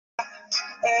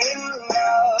in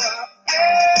love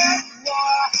and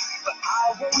war, but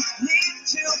I won't need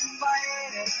to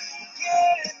fight it.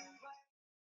 Get it.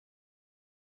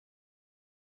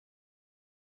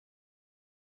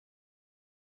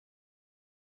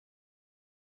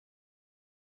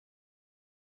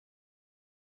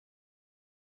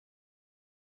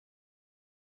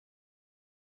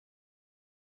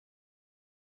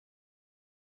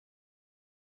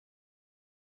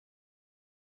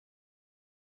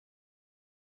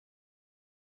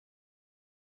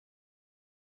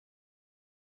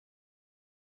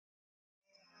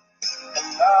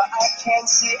 And I can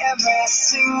see every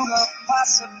single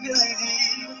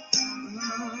possibility.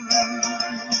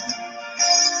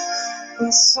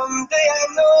 And someday I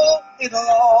know it'll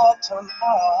all turn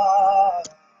out.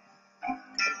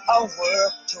 I'll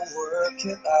work to work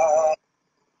it out.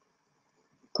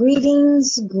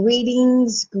 Greetings,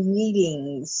 greetings,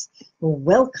 greetings.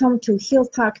 Welcome to Heal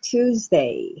Talk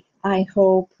Tuesday. I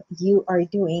hope you are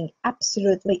doing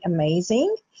absolutely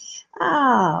amazing.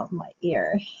 My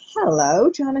ear.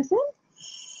 Hello, Jonathan.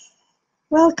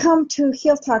 Welcome to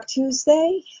Heal Talk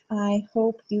Tuesday. I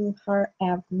hope you are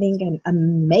having an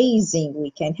amazing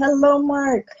weekend. Hello,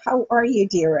 Mark. How are you,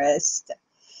 dearest?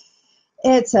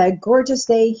 It's a gorgeous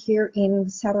day here in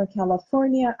Southern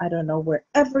California. I don't know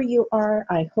wherever you are.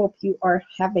 I hope you are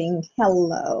having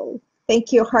hello.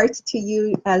 Thank you, hearts to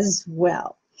you as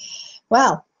well.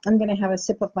 Well, I'm going to have a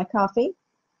sip of my coffee.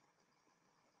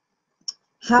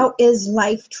 How is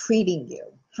life treating you?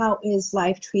 How is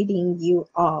life treating you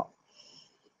all?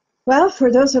 Well,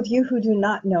 for those of you who do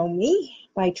not know me,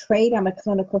 by trade, I'm a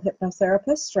clinical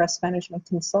hypnotherapist, stress management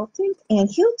consultant, and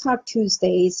Heal Talk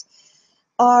Tuesdays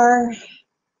are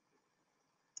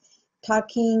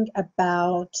talking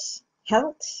about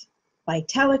health,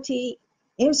 vitality,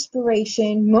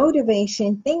 inspiration,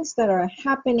 motivation, things that are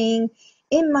happening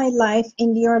in my life,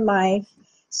 in your life.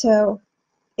 So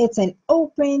it's an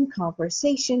open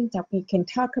conversation that we can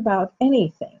talk about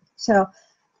anything. So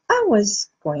I was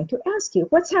going to ask you,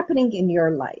 what's happening in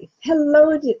your life?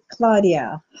 Hello,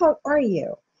 Claudia. How are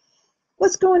you?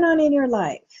 What's going on in your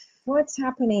life? What's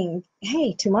happening?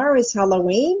 Hey, tomorrow is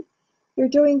Halloween. You're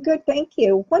doing good, thank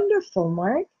you. Wonderful,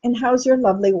 Mark. And how's your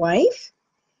lovely wife?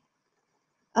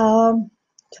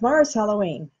 Tomorrow's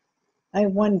Halloween. I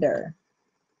wonder,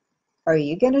 are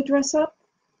you going to dress up?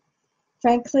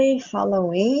 Frankly,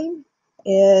 Halloween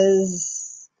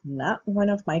is not one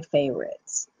of my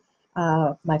favorites.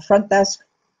 My front desk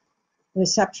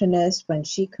receptionist, when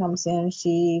she comes in,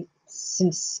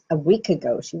 since a week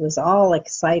ago, she was all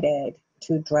excited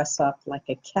to dress up like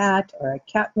a cat or a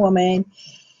cat woman.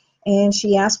 And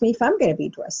she asked me if I'm going to be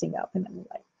dressing up. And I'm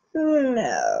like,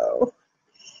 no.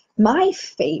 My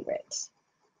favorite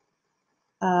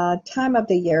time of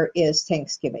the year is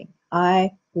Thanksgiving.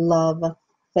 I love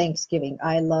Thanksgiving.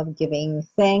 I love giving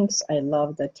thanks. I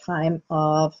love the time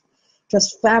of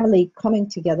just family coming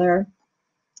together.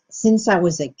 Since I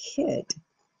was a kid,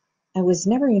 I was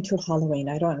never into Halloween.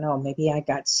 I don't know. Maybe I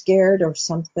got scared or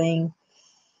something.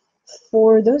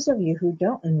 For those of you who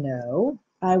don't know,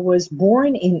 I was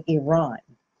born in Iran,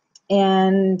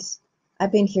 and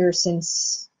I've been here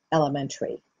since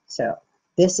elementary. So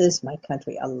this is my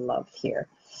country. I love here.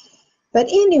 But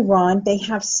in Iran, they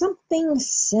have something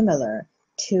similar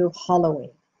to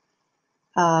Halloween.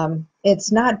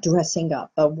 It's not dressing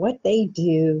up, but what they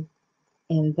do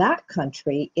in that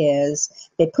country is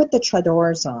they put the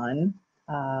chadors on.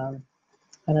 I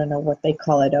don't know what they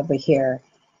call it over here.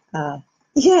 They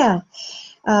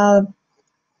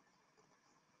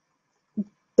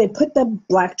put the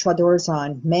black chadors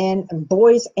on, men,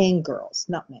 boys and girls,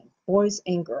 not men, boys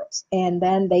and girls. And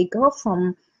then they go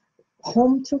from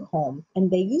home to home,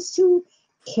 and they used to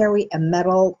carry a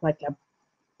metal, like a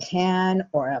pan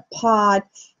or a pot,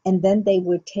 and then they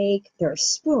would take their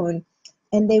spoon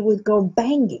and they would go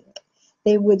banging.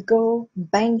 They would go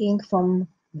banging from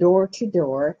door to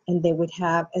door, and they would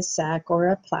have a sack or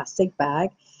a plastic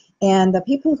bag. And the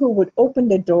people who would open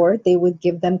the door, they would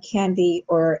give them candy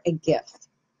or a gift.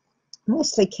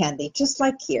 Mostly candy, just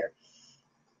like here.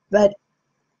 But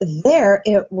there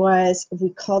it was, we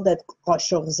called it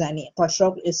qashog zani.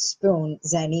 Qashog is spoon,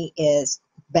 zani is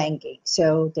banging.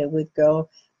 So they would go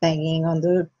banging on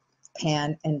the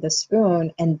pan and the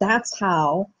spoon, and that's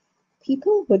how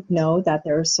people would know that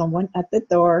there was someone at the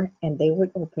door, and they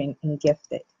would open and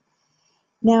gift it.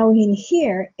 Now in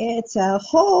here, it's a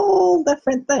whole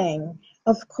different thing.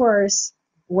 Of course,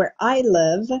 where I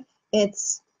live,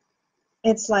 it's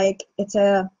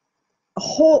a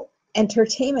whole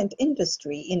entertainment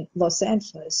industry in Los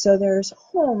Angeles. So there's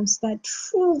homes that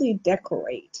truly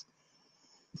decorate.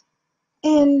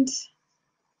 And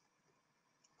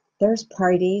There's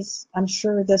parties. I'm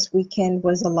sure this weekend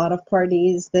was a lot of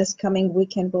parties. This coming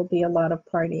weekend will be a lot of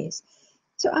parties.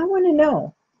 So I want to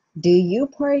know, do you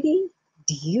party?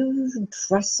 Do you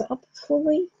dress up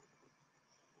fully?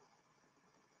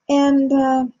 And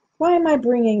why am I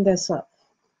bringing this up?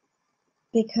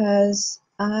 Because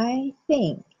I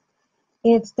think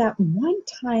it's that one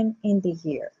time in the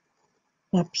year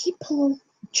that people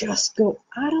just go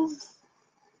out of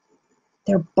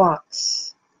their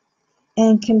box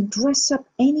and can dress up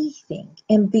anything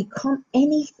and become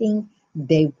anything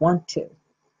they want to.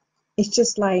 It's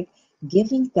just like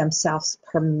giving themselves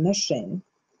permission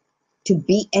to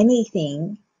be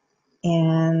anything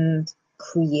and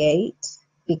create,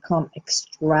 become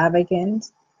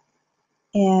extravagant,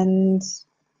 and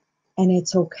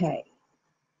it's okay.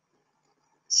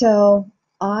 So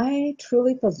I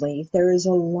truly believe there is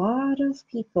a lot of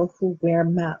people who wear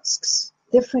masks,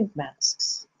 different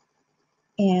masks.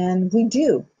 And we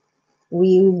do.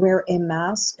 We wear a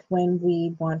mask when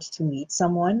we want to meet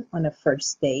someone on a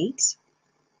first date.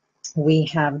 We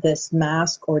have this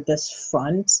mask or this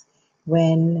front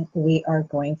when we are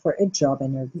going for a job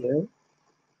interview.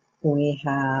 We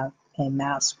have a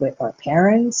mask with our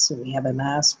parents. We have a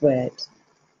mask with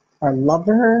our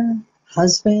lover,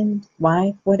 husband,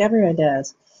 wife, whatever it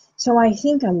is. So I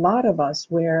think a lot of us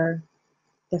wear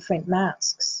different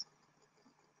masks.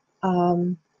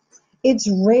 It's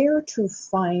rare to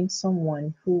find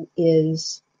someone who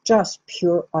is just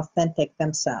pure, authentic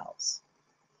themselves.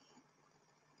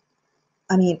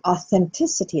 I mean,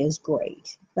 authenticity is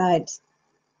great, but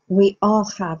we all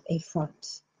have a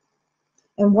front.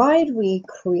 And why do we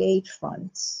create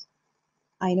fronts?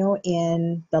 I know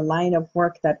in the line of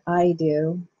work that I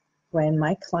do, when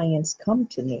my clients come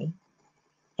to me,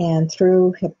 and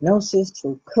through hypnosis,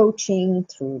 through coaching,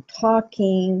 through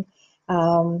talking,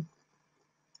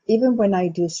 even when I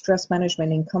do stress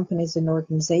management in companies and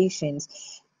organizations,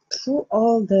 through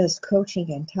all this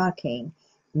coaching and talking,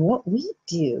 what we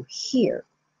do here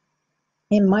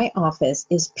in my office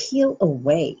is peel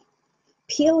away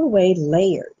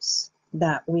layers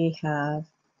that we have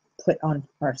put on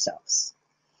ourselves.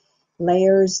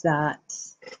 Layers that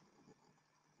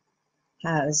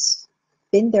has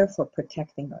been there for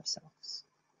protecting ourselves.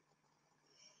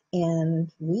 And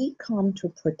we come to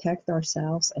protect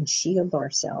ourselves and shield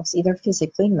ourselves, either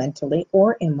physically, mentally,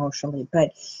 or emotionally.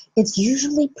 But it's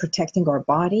usually protecting our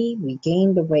body. We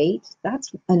gain the weight.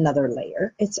 That's another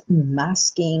layer. It's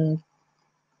masking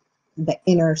the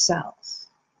inner self.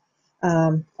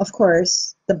 Of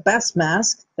course, the best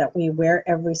mask that we wear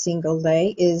every single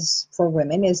day is for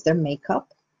women is their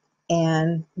makeup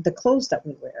and the clothes that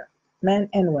we wear. Men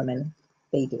and women,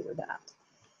 they do that.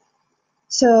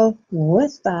 So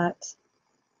with that,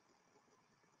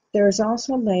 there's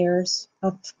also layers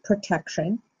of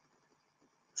protection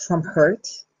from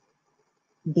hurt,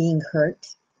 being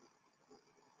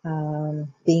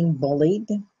bullied,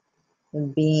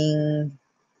 being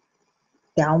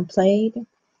downplayed.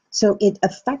 So it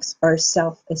affects our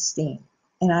self-esteem.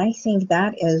 And I think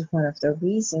that is one of the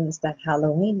reasons that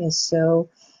Halloween is so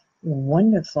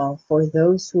wonderful for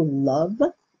those who love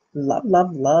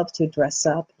to dress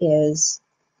up, is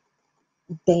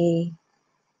they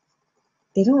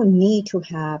don't need to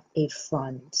have a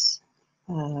front.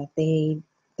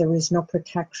 There is no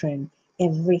protection.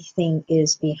 Everything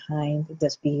is behind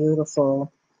this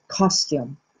beautiful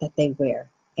costume that they wear.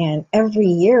 And every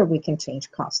year we can change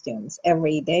costumes.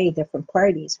 Every day, different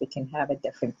parties, we can have a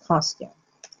different costume.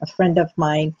 A friend of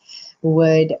mine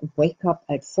would wake up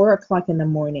at 4 o'clock in the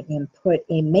morning and put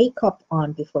a makeup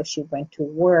on before she went to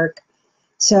work.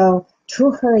 So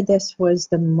to her, this was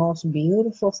the most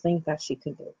beautiful thing that she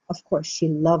could do. Of course, she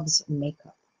loves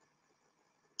makeup.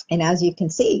 And as you can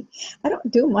see, I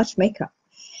don't do much makeup.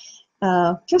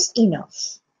 Just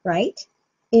enough, right?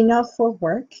 Enough for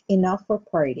work, enough for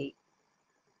party.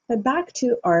 But back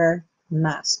to our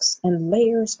masks and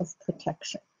layers of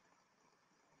protection.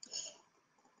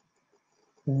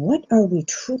 What are we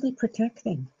truly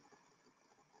protecting?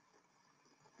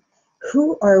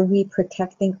 Who are we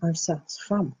protecting ourselves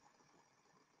from?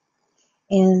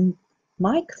 And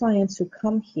my clients who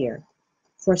come here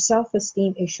for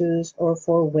self-esteem issues or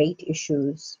for weight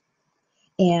issues,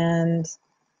 and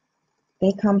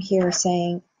they come here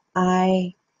saying,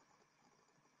 I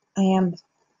don't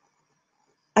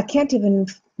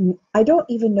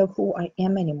even know who I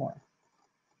am anymore.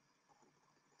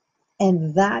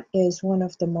 And that is one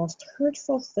of the most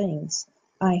hurtful things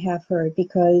I have heard,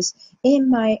 because a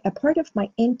part of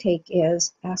my intake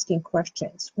is asking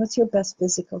questions. What's your best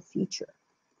physical feature?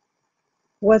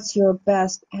 What's your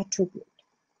best attribute?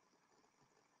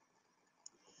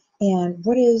 And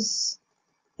what is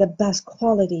the best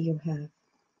quality you have.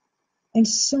 And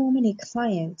so many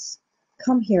clients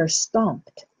come here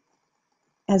stumped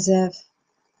as if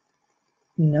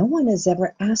no one has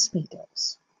ever asked me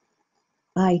those.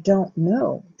 I don't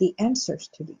know the answers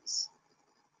to these.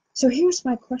 So here's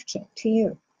my question to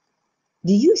you.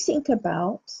 Do you think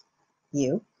about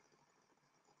you?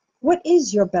 What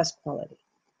is your best quality?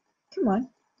 Come on,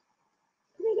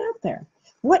 put it out there.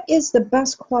 What is the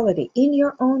best quality in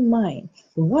your own mind?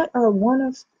 What are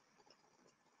one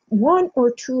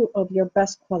or two of your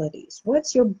best qualities?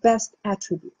 What's your best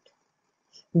attribute?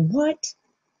 What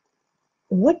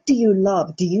do you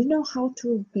love? Do you know how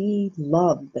to be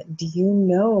loved? Do you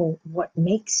know what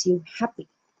makes you happy?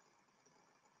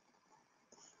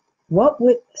 What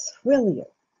would thrill you?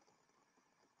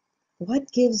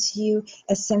 What gives you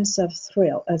a sense of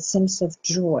thrill, a sense of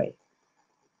joy?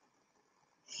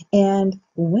 And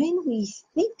when we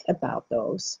think about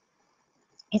those,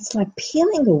 it's like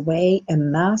peeling away a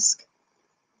mask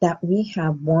that we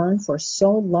have worn for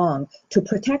so long to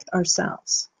protect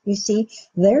ourselves. You see,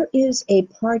 there is a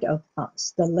part of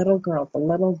us, the little girl, the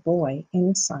little boy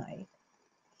inside,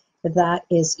 that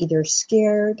is either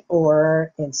scared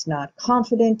or it's not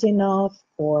confident enough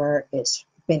or it's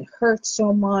been hurt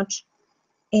so much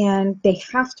and they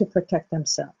have to protect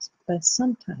themselves. But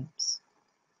sometimes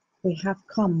we have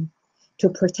come to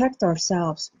protect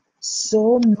ourselves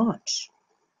so much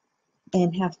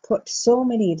and have put so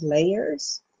many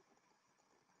layers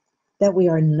that we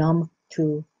are numb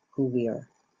to who we are.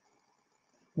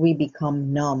 We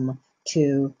become numb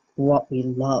to what we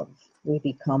love. We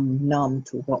become numb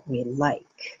to what we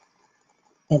like.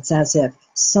 It's as if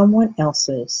someone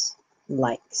else's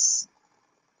likes,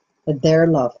 their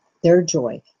love, their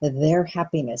joy, their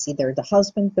happiness, either the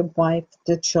husband, the wife,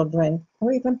 the children,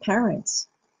 or even parents,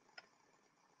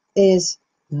 is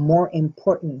more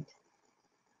important.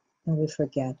 And we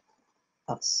forget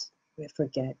us. We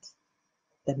forget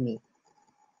the me.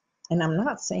 And I'm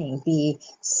not saying be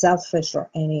selfish or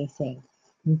anything,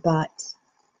 but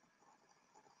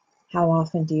how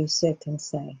often do you sit and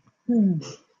say,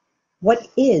 what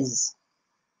is?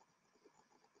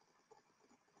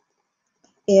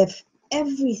 If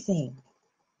everything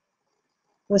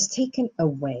was taken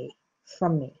away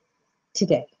from me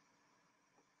today,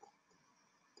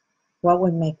 what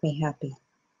would make me happy?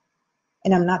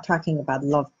 And I'm not talking about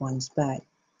loved ones, but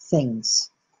things.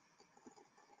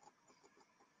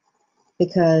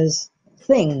 Because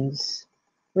things,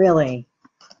 really,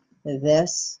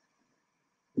 this,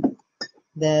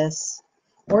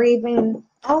 or even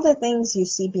all the things you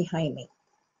see behind me,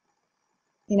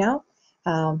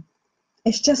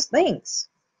 it's just things.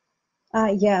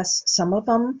 Yes, some of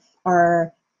them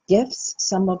are gifts,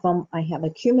 some of them I have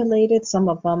accumulated, some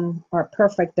of them are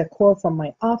perfect decor for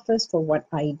my office, for what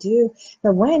I do.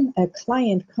 But when a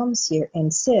client comes here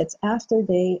and sits after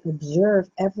they observe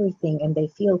everything and they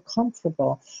feel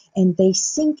comfortable and they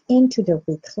sink into the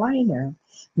recliner,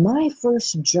 my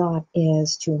first job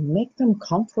is to make them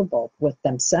comfortable with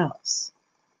themselves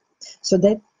so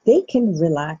that they can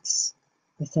relax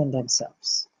within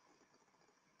themselves.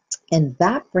 And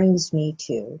that brings me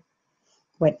to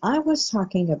when I was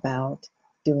talking about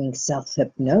doing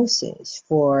self-hypnosis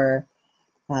for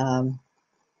a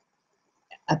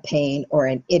pain or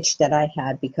an itch that I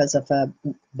had because of a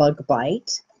bug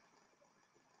bite.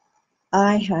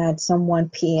 I had someone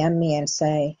PM me and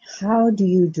say, how do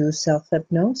you do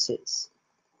self-hypnosis?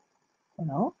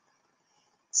 Well,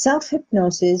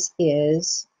 self-hypnosis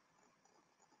is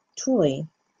truly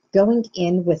going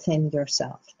in within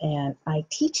yourself. And I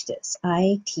teach this.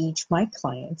 I teach my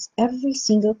clients, every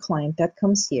single client that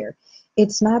comes here.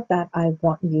 It's not that I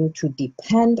want you to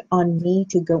depend on me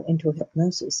to go into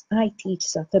hypnosis. I teach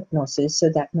self-hypnosis so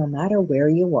that no matter where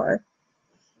you are,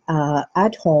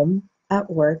 at home, at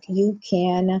work, you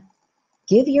can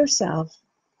give yourself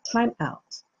time out.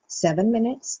 7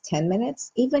 minutes, 10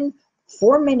 minutes, even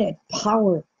 4-minute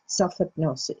power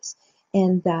self-hypnosis.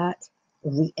 And that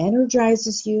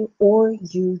re-energizes you, or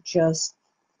you just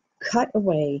cut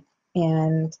away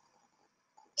and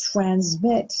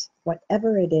transmit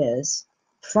whatever it is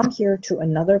from here to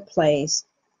another place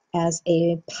as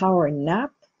a power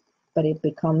nap, but it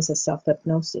becomes a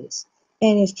self-hypnosis.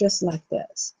 And it's just like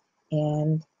this.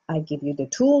 And I give you the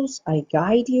tools, I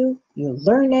guide you, you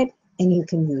learn it, and you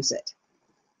can use it.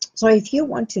 So if you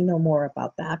want to know more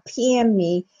about that, PM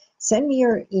me, send me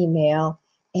your email,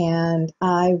 and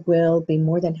I will be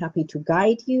more than happy to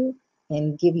guide you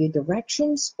and give you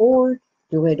directions, or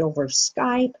do it over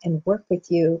Skype and work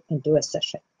with you and do a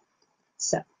session.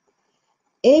 So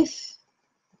if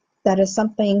that is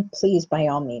something, please, by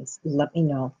all means, let me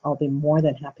know. I'll be more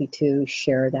than happy to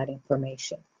share that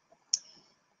information.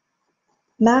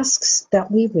 Masks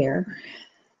that we wear,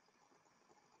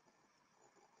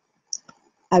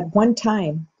 at one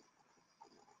time,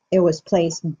 it was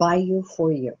placed by you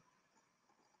for you.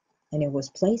 And it was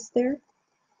placed there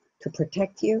to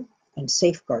protect you and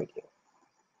safeguard you.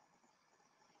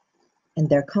 And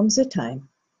there comes a time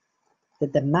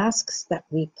that the masks that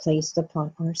we placed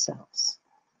upon ourselves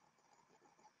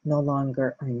no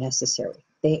longer are necessary.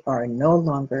 They are no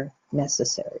longer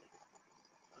necessary.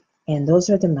 And those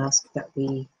are the masks that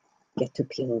we get to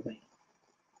peel away.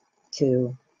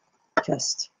 To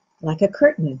just, like a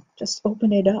curtain, just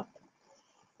open it up.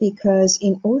 Because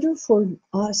in order for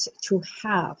us to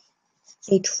have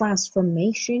a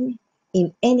transformation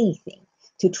in anything,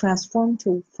 to transform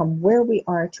from where we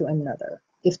are to another.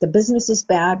 If the business is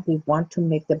bad, we want to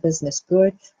make the business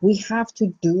good. We have to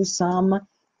do some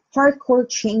hardcore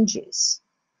changes.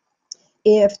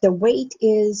 If the weight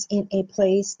is in a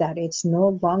place that it's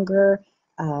no longer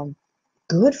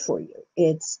good for you,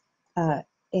 it's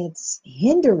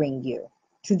hindering you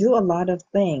to do a lot of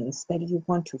things that you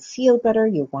want to feel better,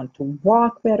 you want to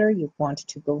walk better, you want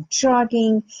to go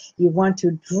jogging, you want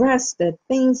to dress the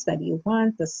things that you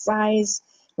want, the size,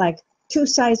 like 2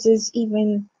 sizes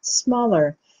even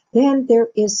smaller, then there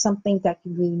is something that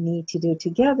we need to do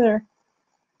together.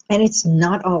 And it's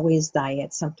not always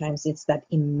diet. Sometimes it's that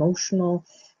emotional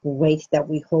weight that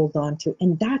we hold on to.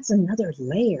 And that's another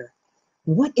layer.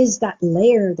 What is that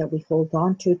layer that we hold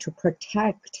on to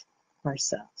protect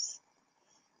ourselves?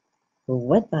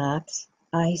 With that,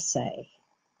 I say,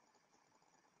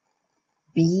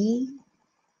 be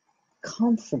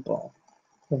comfortable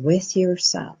with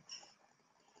yourself.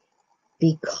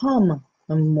 Become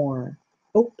more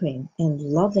open and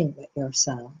loving with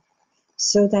yourself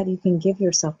so that you can give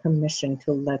yourself permission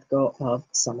to let go of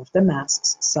some of the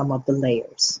masks, some of the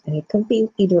layers. And it can be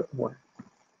either or.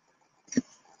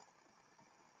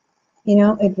 You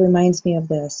know, it reminds me of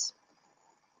this.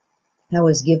 I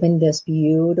was given this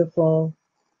beautiful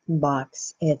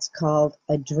box. It's called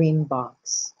a dream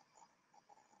box.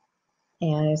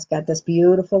 And it's got this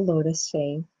beautiful lotus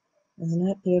shape. Isn't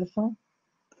that beautiful?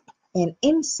 And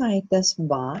inside this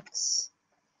box,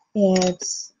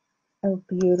 it's a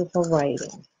beautiful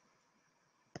writing.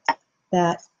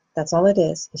 That's all it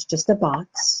is. It's just a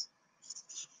box,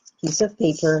 piece of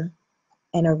paper,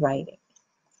 and a writing.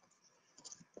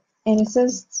 And it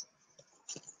says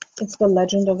it's the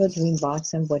legend of a dream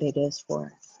box and what it is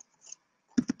for.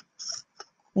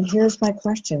 And here's my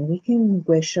question. We can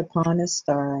wish upon a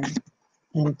star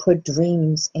and put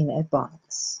dreams in a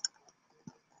box.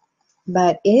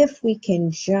 But if we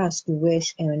can just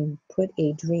wish and put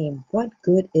a dream, what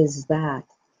good is that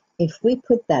if we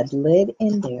put that lid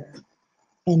in there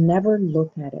and never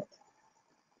look at it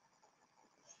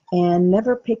and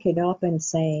never pick it up and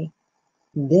say,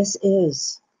 this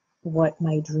is what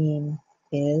my dream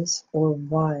is or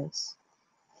was?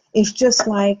 It's just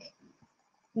like,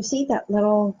 you see that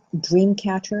little dream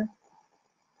catcher?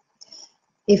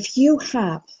 If you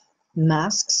have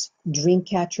masks, dream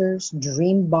catchers,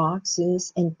 dream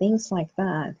boxes, and things like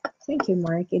that, thank you,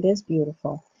 Mark, it is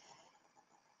beautiful.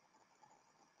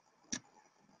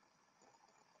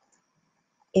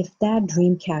 If that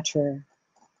dream catcher,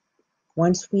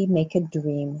 once we make a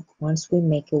dream, once we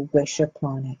make a wish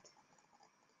upon it,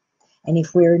 and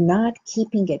if we're not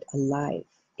keeping it alive,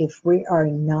 if we are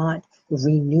not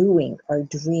renewing our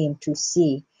dream to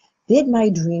see, did my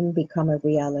dream become a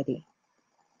reality?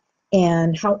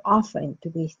 And how often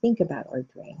do we think about our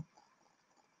dream?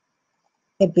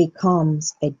 It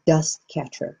becomes a dust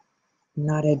catcher,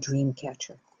 not a dream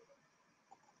catcher.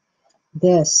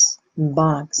 This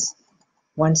box,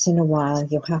 once in a while,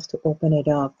 you have to open it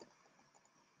up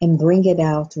and bring it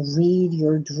out, read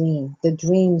your dream, the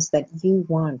dreams that you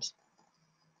want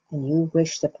and you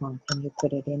wished upon, and you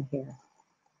put it in here.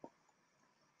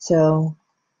 So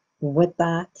with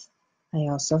that, I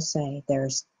also say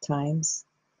there's times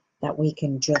that we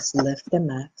can just lift the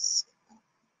mask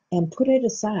and put it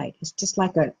aside. It's just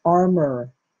like an armor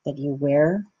that you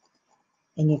wear,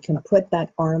 and you can put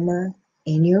that armor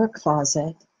in your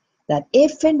closet that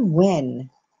if and when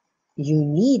you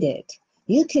need it,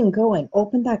 you can go and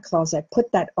open that closet,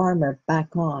 put that armor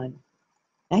back on.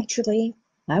 Actually,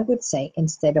 I would say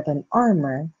instead of an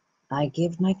armor, I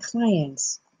give my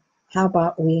clients, how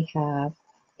about we have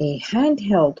a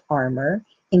handheld armor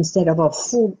instead of a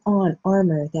full-on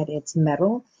armor that it's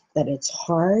metal, that it's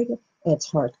hard,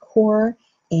 it's hardcore,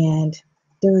 and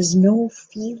there is no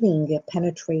feeling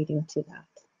penetrating to that.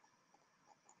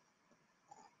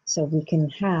 So we can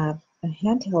have a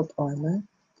handheld armor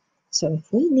So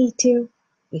if we need to,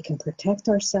 we can protect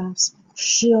ourselves,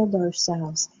 shield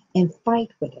ourselves, and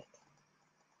fight with it.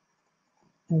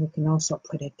 And we can also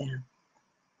put it down.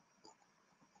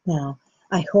 Now,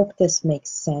 I hope this makes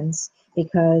sense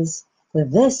because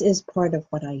this is part of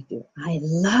what I do. I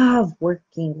love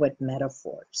working with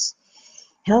metaphors,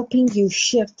 helping you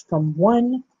shift from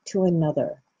one to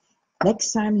another.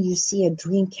 Next time you see a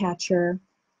dream catcher,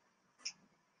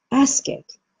 ask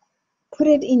it. Put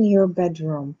it in your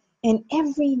bedroom, and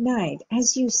every night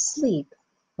as you sleep,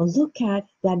 look at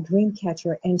that dream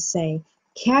catcher and say,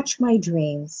 catch my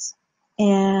dreams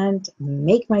and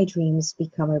make my dreams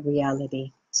become a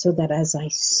reality so that as I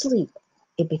sleep,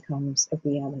 it becomes a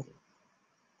reality.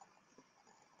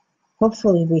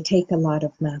 Hopefully we take a lot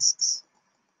of masks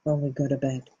when we go to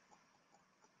bed.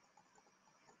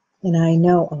 And I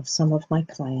know of some of my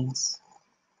clients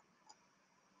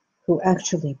who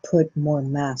actually put more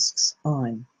masks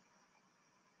on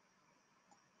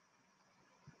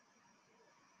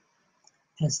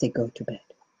as they go to bed.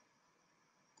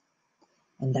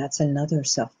 And that's another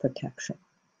self-protection.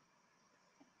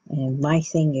 And my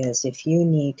thing is, if you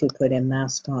need to put a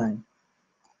mask on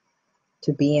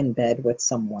to be in bed with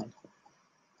someone,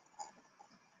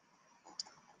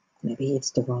 maybe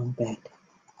it's the wrong bed.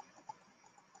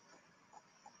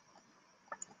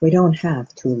 We don't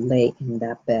have to lay in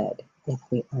that bed if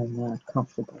we are not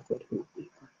comfortable with who we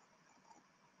are,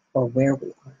 or where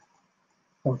we are,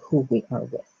 or who we are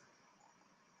with.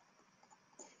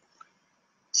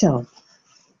 So,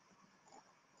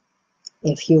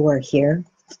 if you are here,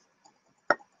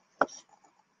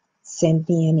 send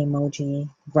me an emoji,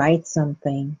 write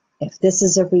something. If this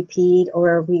is a repeat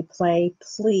or a replay,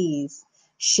 please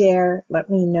share. Let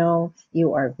me know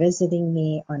you are visiting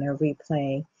me on a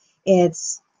replay.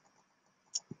 It's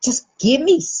just give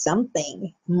me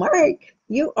something. Mark,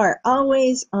 you are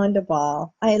always on the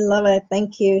ball. I love it.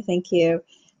 Thank you. Thank you.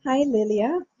 Hi,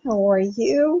 Lilia. How are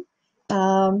you?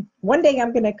 One day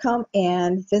I'm going to come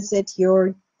and visit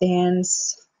your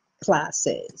dance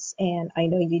classes. And I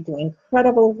know you do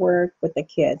incredible work with the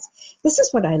kids. This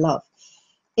is what I love.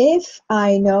 If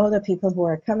I know the people who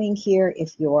are coming here,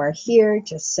 if you are here,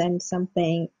 just send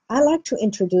something. I like to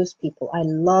introduce people. I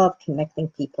love connecting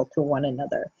people to one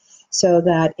another so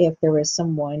that if there is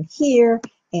someone here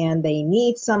and they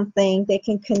need something, they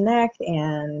can connect.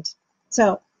 And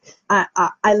so I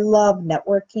love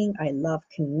networking. I love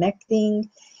connecting.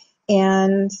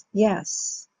 And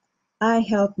yes, I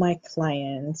help my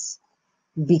clients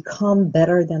become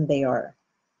better than they are,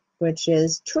 which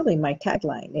is truly my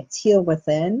tagline. It's Heal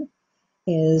Within,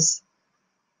 is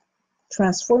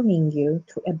transforming you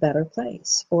to a better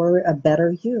place or a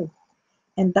better you.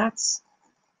 And that's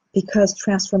because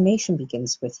transformation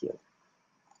begins with you.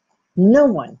 No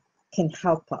one can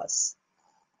help us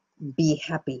be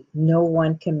happy. No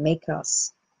one can make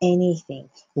us anything.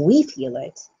 We feel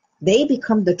it. They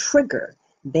become the trigger.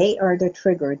 They are the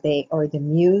trigger. They are the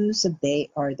muse. They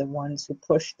are the ones who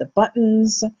push the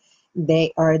buttons.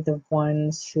 They are the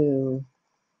ones who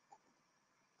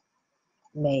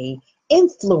may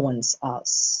influence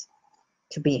us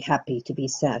to be happy, to be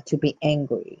sad, to be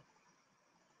angry.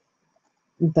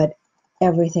 But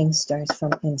everything starts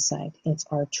from inside. It's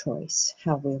our choice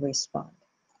how we respond.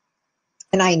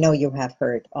 And I know you have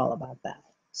heard all about that.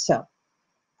 So,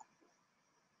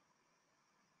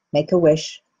 make a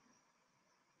wish.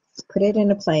 Put it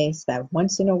in a place that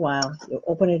once in a while you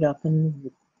open it up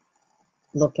and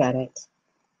look at it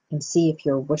and see if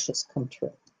your wishes come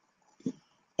true.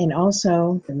 And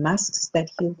also the masks that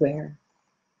you wear,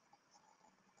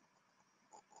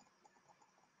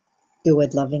 do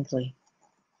it lovingly,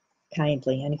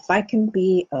 kindly. And if I can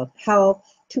be of help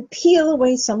to peel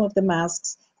away some of the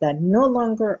masks that no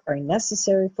longer are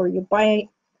necessary for you, by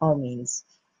all means,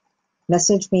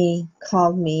 message me,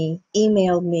 call me,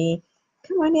 email me.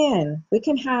 Come on in. We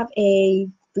can have a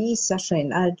free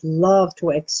session. I'd love to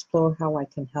explore how I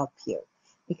can help you,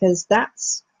 because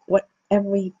that's what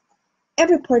every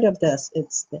part of this,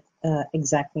 it's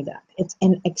exactly that. It's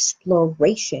an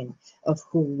exploration of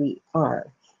who we are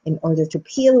in order to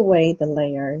peel away the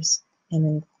layers and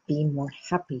then be more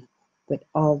happy with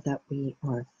all that we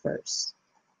are first.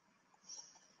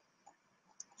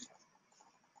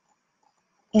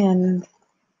 And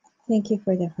thank you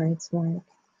for the hearts, Mark.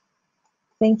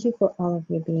 Thank you for all of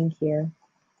you being here.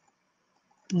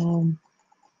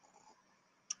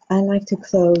 I like to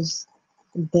close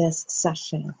this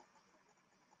session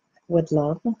with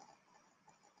love,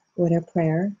 with a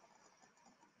prayer.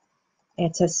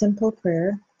 It's a simple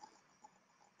prayer.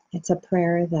 It's a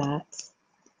prayer that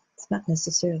it's not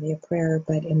necessarily a prayer,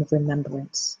 but in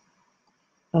remembrance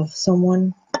of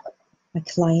someone a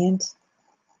client,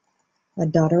 a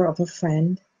daughter of a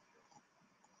friend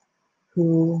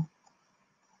who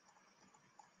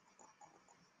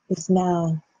is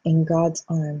now in God's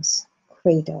arms,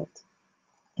 cradled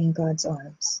in God's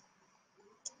arms.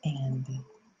 And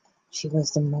she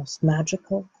was the most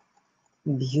magical,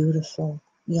 beautiful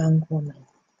young woman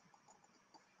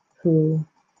who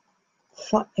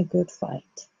fought a good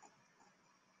fight.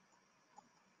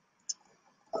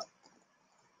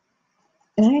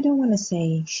 And I don't want to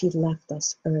say she left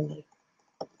us early,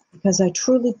 because I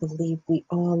truly believe we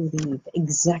all leave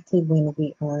exactly when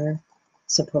we are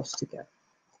supposed to go.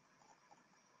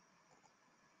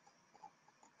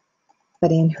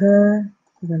 But in her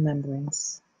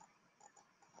remembrance,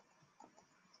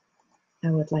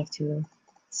 I would like to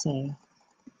say,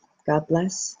 God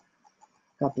bless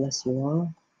you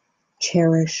all.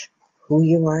 Cherish who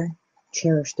you are,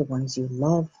 cherish the ones you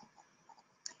love,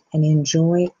 and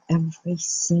enjoy every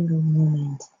single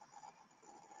moment.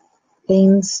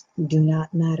 Things do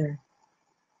not matter.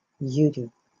 You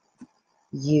do.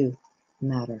 You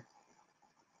matter.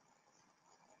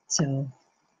 So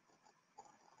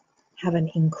have an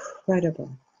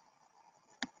incredible,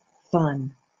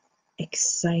 fun,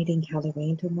 exciting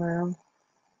Halloween tomorrow.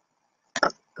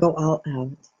 Go all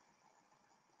out.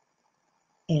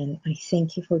 And I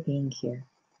thank you for being here.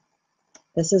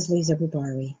 This is Liza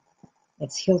Boubari.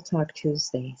 It's Heal Talk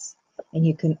Tuesdays. And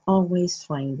you can always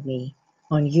find me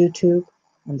on YouTube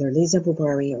under Liza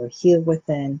Boubari or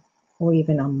HealWithin, or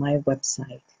even on my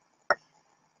website.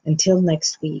 Until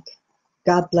next week,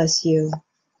 God bless you.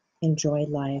 Enjoy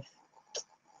life.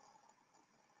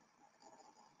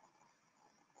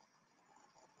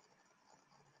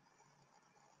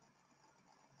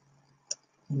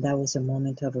 And that was a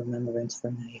moment of remembrance for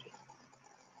Nairi.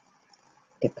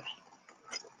 Goodbye.